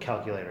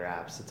calculator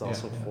apps, it's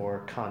also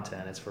for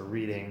content, it's for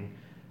reading.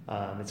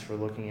 It's for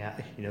looking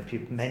at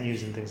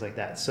menus and things like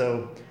that.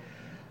 So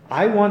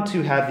I want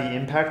to have the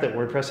impact that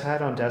WordPress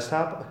had on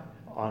desktop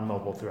on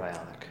mobile through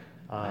Ionic.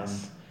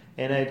 Nice.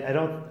 And I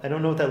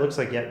don't know what that looks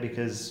like yet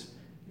because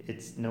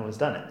no one's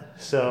done it.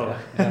 So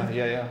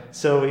yeah.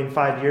 So in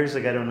 5 years,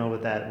 I don't know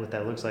what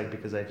that looks like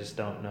because I just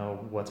don't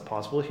know what's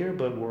possible here.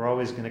 But we're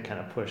always going to kind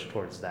of push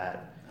towards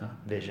that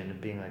vision of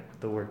being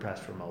like the WordPress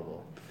for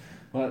mobile.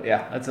 Well,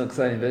 yeah, that's an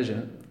exciting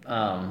vision.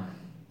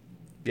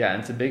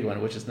 And it's a big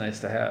one, which is nice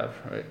to have,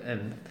 right?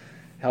 And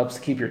helps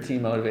keep your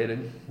team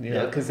motivated,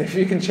 because if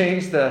you can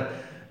change the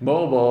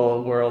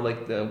mobile world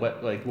like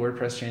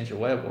WordPress changed the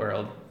web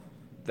world,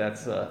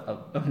 that's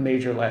a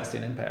major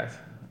lasting impact.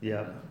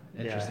 Yeah.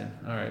 Interesting.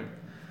 All right.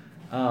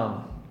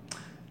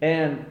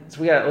 And so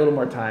we got a little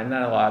more time,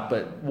 not a lot,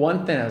 but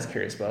one thing I was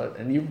curious about,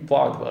 and you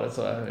blogged about it,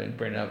 so I'm going to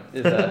bring it up,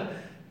 is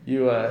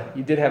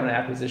you did have an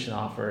acquisition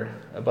offer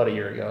about a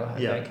year ago, I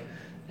think,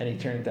 and you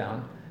turned it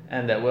down.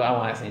 And I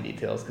won't ask any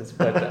details,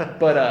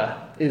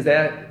 but is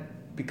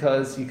that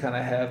because you kind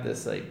of have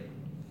this like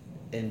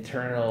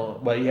internal?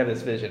 Well, you have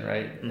this vision,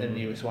 right? Mm-hmm. And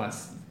you just want to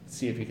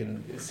see if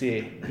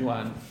you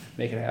want to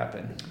make it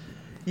happen.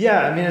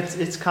 Yeah,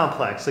 it's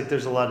complex. Like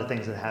there's a lot of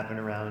things that happen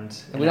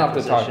around. And we don't have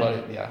to talk about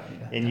it. Yeah.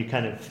 And you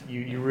kind of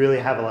you really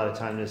have a lot of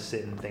time to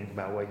sit and think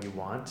about what you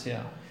want.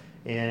 Yeah.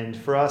 And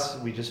for us,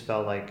 we just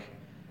felt like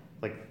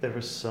there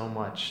was so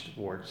much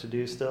work to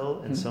do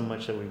still, and so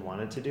much that we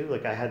wanted to do.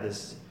 Like I had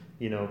this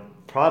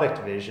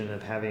product vision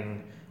of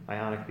having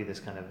Ionic be this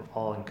kind of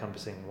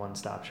all-encompassing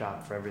one-stop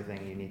shop for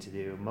everything you need to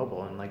do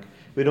mobile, and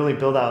we'd only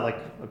build out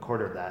a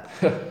quarter of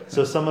that.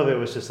 So some of it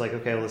was just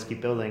okay, well, let's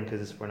keep building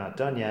because we're not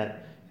done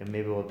yet, and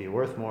maybe it'll be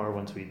worth more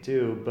once we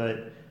do.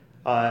 But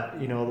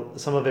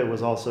some of it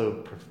was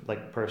also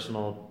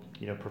personal,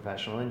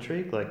 professional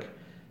intrigue.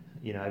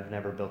 I've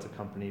never built a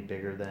company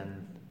bigger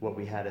than what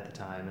we had at the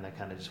time, and I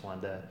kind of just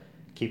wanted to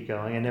keep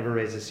going. I never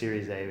raised a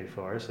Series A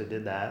before, so I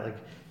did that.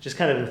 Just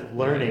kind of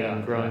learning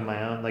and growing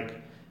my own,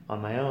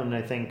 on my own. And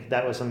I think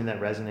that was something that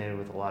resonated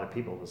with a lot of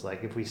people. It was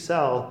if we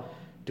sell,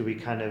 do we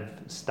kind of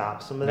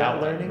stop some of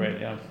that learning?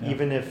 Right, yeah.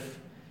 Even if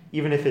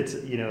it's, a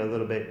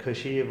little bit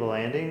cushy of a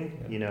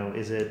landing,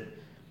 is it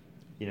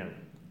going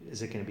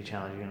to be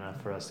challenging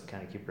enough for us to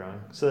kind of keep growing?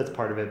 So that's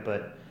part of it.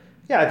 But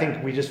Yeah, I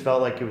think we just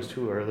felt like it was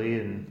too early,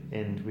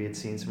 and we had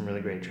seen some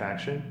really great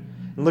traction.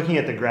 And looking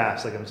at the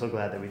graphs, like I'm so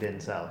glad that we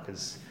didn't sell,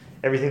 because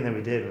everything that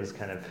we did was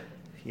kind of,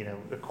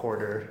 a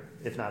quarter,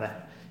 if not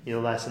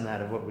less than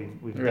that of what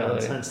we've done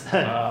since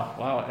then.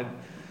 Wow.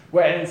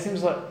 And it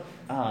seems like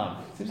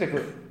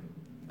we're,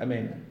 I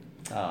mean,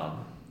 I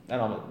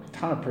don't have a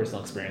ton of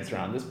personal experience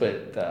around this, but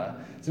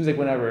it seems like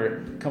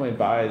whenever company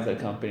buys a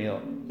company,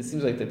 it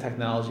seems like the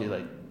technology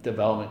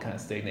development kind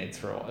of stagnates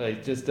for a while.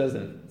 Like just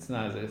doesn't. It's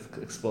not as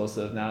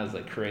explosive, not as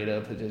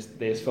creative.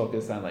 They just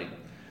focus on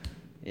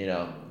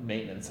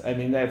maintenance. I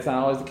mean, that's not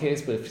always the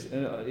case, but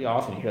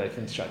often you hear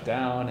things shut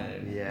down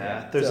and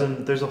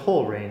there's a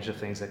whole range of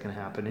things that can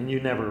happen, and you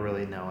never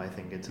really know, I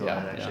think, until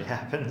that actually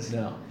happens.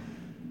 No.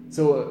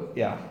 So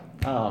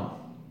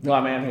no, I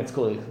mean, I think it's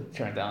cool to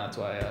turn it down. That's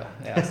why I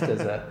asked,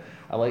 because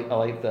I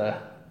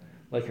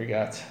like your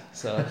guts.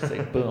 So it's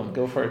like, boom,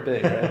 go for it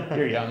big, right?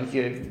 You're young,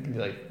 you can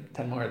do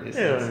 10 more of these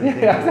things. And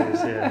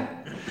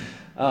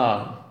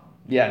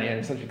you're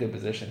in such a good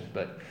position.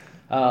 But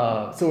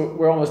so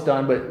we're almost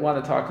done, but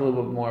want to talk a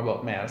little bit more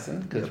about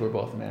Madison, because we're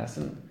both in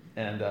Madison,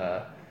 and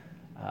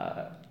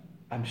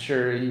I'm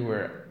sure you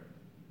were.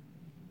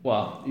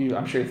 Well,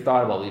 I'm sure you've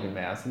thought about leaving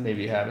Madison.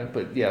 Maybe you haven't,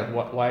 but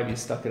why have you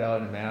stuck it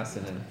out in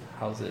Madison, and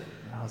how's it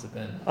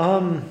been?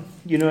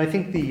 I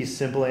think the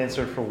simple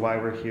answer for why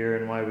we're here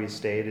and why we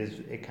stayed is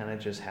it kind of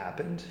just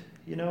happened,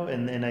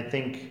 and I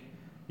think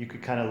you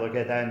could kind of look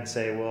at that and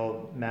say,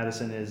 well,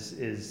 Madison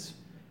is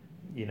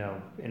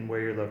and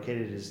where you're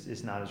located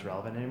is not as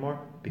relevant anymore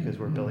because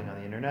we're building on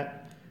the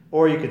internet.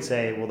 Or you could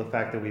say, well, the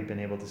fact that we've been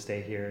able to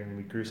stay here and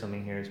we grew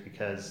something here is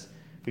because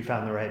we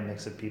found the right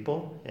mix of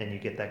people, and you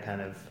get that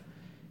kind of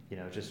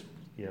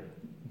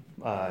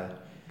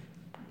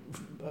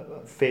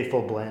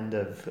faithful blend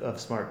of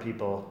smart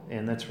people,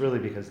 and that's really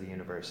because of the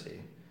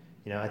university.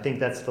 I think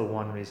that's the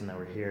one reason that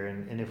we're here,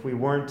 and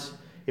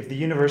if the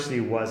university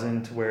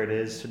wasn't where it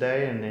is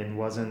today and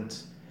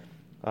wasn't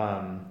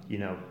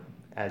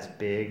as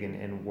big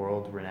and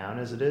world renowned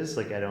as it is,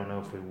 I don't know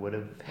if we would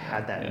have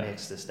had that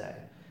mix to stay.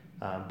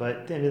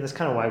 But I mean, that's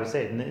kind of why we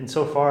stayed, and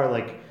so far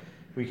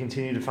we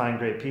continue to find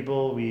great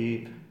people.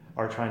 We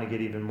are trying to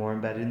get even more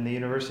embedded in the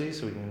university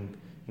so we can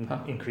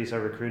increase our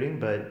recruiting,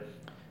 but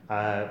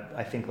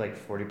I think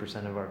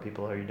 40% of our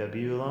people are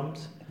UW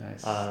alums.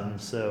 Nice.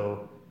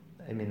 So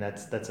I mean,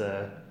 that's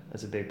a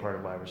big part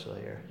of why we're still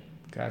here.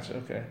 Gotcha.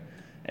 Okay.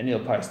 And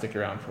you'll probably stick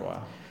around for a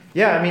while.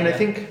 Yeah, I mean, I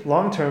think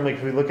long term,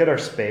 if we look at our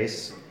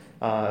space,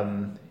 we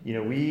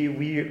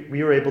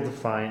were able to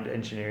find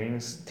engineering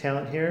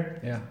talent here.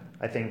 Yeah.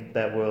 I think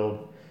that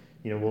we'll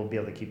be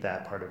able to keep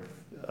that part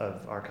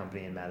of our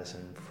company in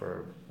Madison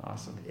for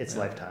its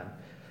lifetime.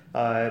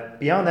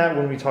 Beyond that,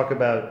 when we talk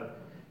about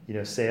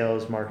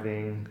sales,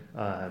 marketing,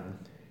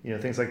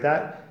 things like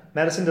that,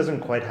 Madison doesn't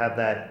quite have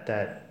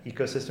that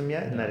ecosystem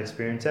yet and that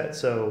experience yet.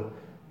 So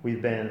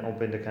we've been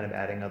open to kind of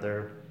adding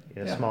other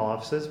small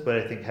offices, but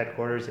I think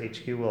headquarters,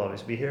 HQ, will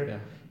always be here. Yeah.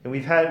 And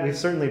we've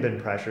certainly been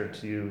pressured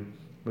to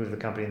move the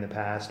company in the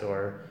past,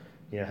 or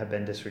have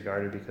been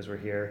disregarded because we're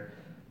here.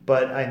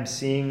 But I'm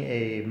seeing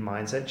a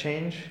mindset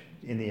change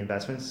in the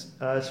investments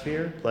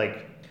sphere.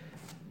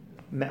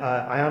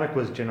 Ionic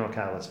was General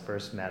Catalyst's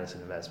first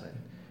Madison investment.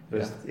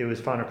 It was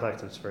Founder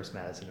Collective's first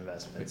Madison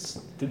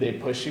investment. Did they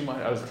push you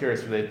much? I was curious,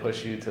 did they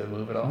push you to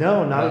move at all?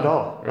 No, not at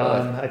all. Really?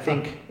 I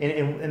think,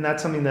 and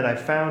that's something that I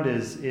found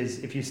is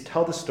if you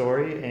tell the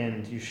story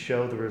and you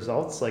show the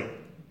results,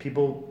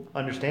 people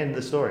understand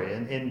the story.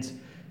 And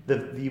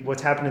the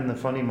what's happened in the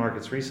funding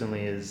markets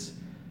recently is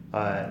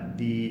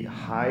the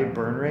high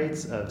burn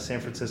rates of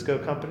San Francisco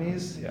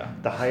companies,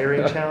 the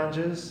hiring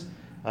challenges,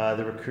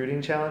 the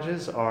recruiting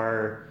challenges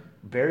are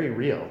very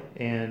real.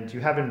 And you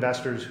have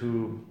investors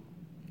who,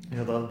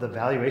 the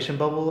valuation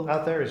bubble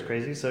out there is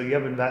crazy. So you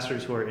have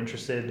investors who are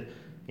interested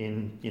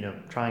in,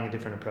 trying a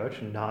different approach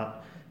and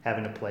not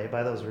having to play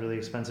by those really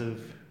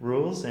expensive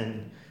rules.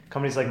 And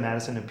companies like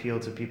Madison appeal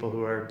to people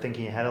who are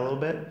thinking ahead a little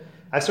bit.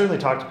 I've certainly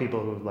talked to people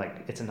who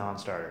it's a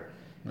non-starter,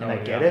 and I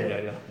get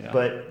it. Yeah.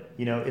 But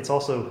it's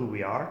also who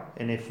we are,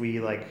 and if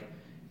we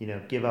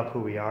give up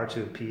who we are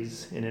to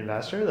appease an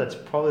investor, that's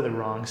probably the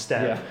wrong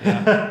step.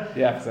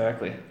 Yeah,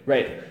 exactly.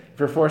 Right. If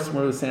you're forced to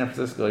move to San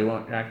Francisco, you're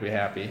not going to be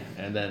happy,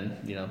 and then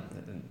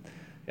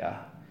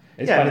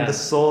It's I mean, the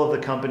soul of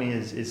the company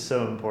is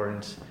so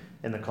important,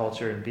 and the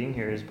culture, and being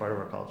here is part of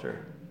our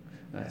culture.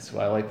 Nice.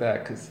 Well, I like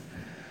that because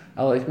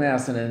I like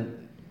Madison, and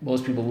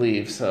most people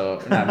leave,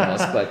 so not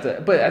most,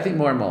 but I think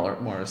more and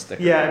more stick.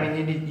 Yeah, I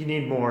mean, you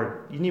need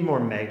more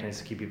magnets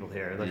to keep people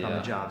here, on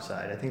the job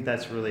side. I think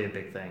that's really a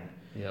big thing.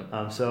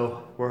 Yep.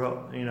 So we're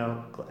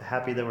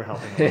happy that we're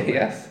helping.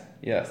 Yes,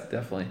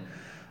 definitely.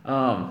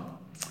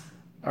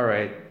 All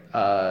right,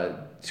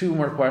 2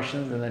 more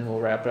questions and then we'll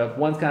wrap it up.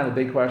 One's kind of a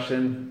big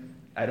question.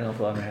 I don't know if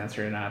we'll have an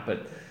answer or not,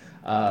 but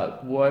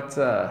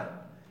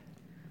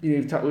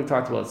we've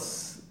talked about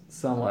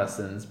some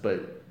lessons,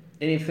 but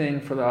anything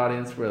for the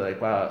audience where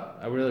wow,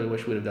 I really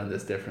wish we'd have done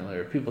this differently,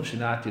 or people should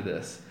not do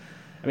this.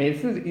 I mean,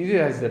 you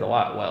guys did a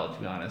lot well, to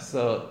be honest.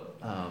 So,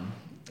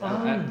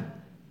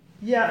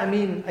 Yeah, I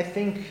mean, I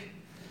think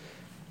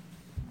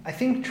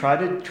try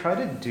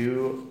to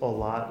do a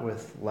lot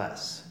with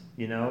less.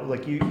 You know,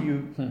 like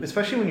you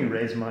especially when you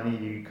raise money,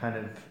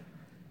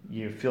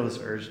 you feel this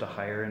urge to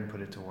hire and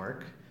put it to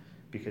work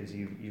because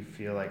you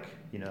feel like,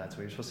 you know, that's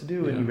what you're supposed to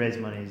do. When you raise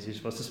money, is you're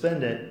supposed to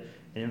spend it,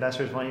 and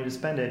investors want you to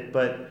spend it.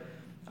 But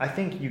I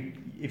think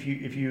if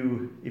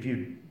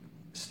you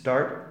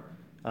start,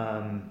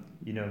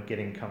 you know,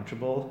 getting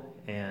comfortable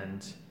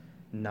and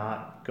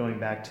not going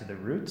back to the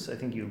roots, I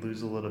think you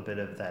lose a little bit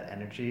of that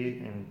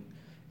energy and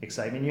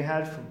excitement you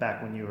had from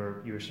back when you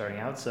were starting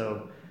out.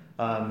 So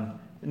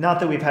not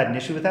that we've had an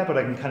issue with that, but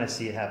I can kind of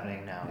see it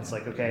happening now. It's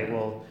like, okay,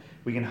 well,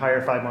 we can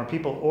hire 5 more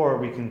people, or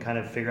we can kind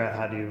of figure out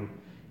how to,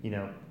 you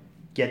know,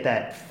 get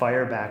that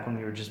fire back when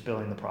we were just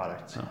building the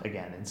product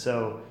again. And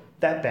so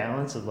that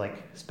balance of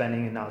like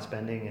spending and not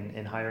spending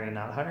and hiring and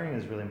not hiring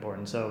is really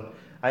important. So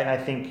I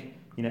think,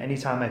 you know,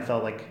 anytime I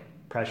felt like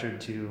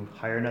pressured to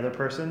hire another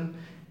person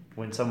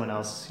when someone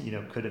else, you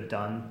know, could have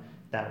done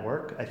that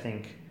work, I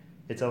think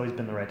it's always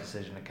been the right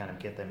decision to kind of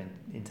get them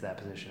into that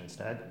position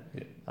instead.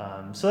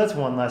 Yeah. So that's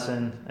one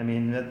lesson. I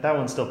mean, that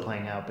one's still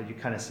playing out, but you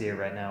kind of see it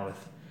right now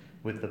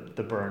with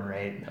the burn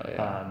rate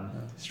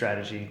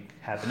strategy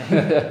happening.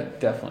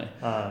 Definitely.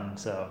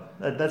 So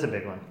that's a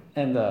big one.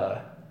 And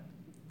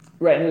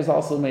right, and there's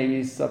also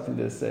maybe something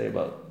to say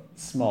about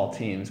small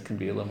teams can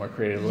be a little more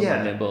creative, a little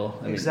more nimble.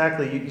 I mean,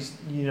 exactly.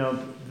 You know,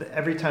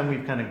 every time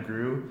we've kind of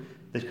grew,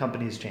 the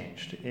company's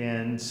changed,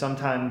 and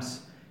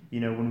sometimes, you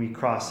know, when we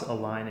cross a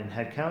line in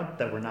headcount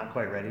that we're not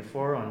quite ready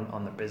for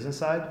on the business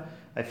side,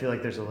 I feel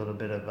like there's a little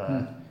bit of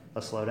a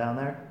slowdown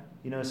there.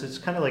 You know, so it's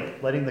kind of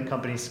like letting the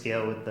company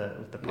scale with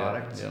the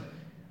product.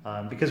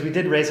 Because we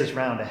did raise this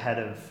round ahead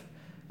of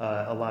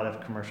a lot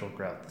of commercial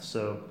growth.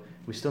 So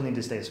we still need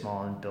to stay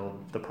small and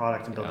build the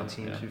product and build the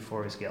teams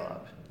before we scale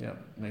up. Yeah,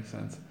 makes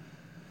sense.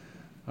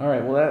 All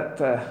right, well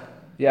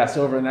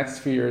so over the next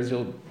few years,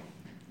 you'll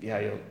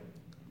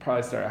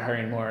probably start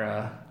hiring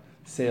more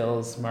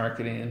sales,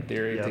 marketing, in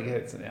theory to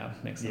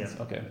get makes sense.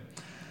 Yeah. Okay.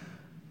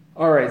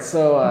 All right,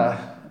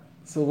 so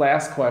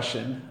last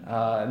question,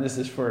 and this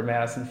is for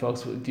Madison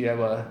folks. Do you have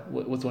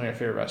what's one of your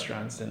favorite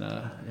restaurants in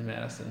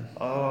Madison?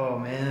 Oh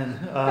man,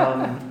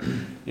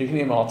 you can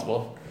name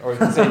multiple, or you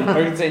can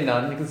say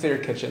none. You can say your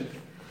kitchen.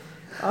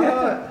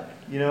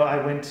 You know,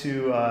 I went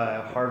to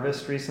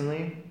Harvest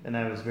recently, and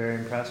I was very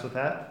impressed with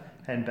that.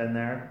 Hadn't been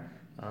there,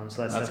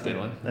 so that's a good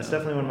one. That's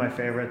definitely one of my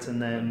favorites.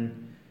 And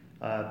then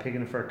Pig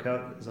and a Fur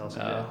Coat is also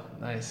good. Oh,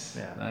 nice.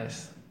 Yeah,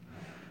 nice.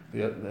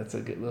 Yeah, that's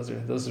a good. Those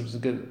are some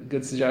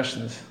good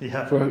suggestions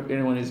for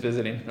anyone who's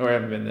visiting or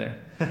haven't been there.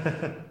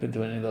 Been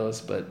to any of those,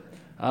 but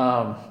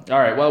all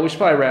right. Well, we should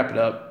probably wrap it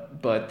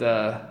up. But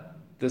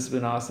this has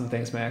been awesome.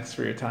 Thanks, Max,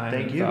 for your time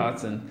and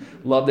thoughts, and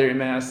love that you're in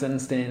Madison,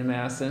 staying in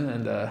Madison,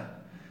 and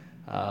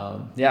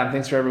and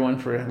thanks for everyone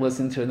for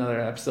listening to another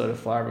episode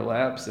of Flyover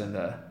Labs. And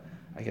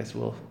I guess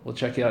we'll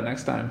check you out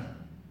next time.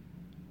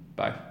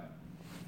 Bye.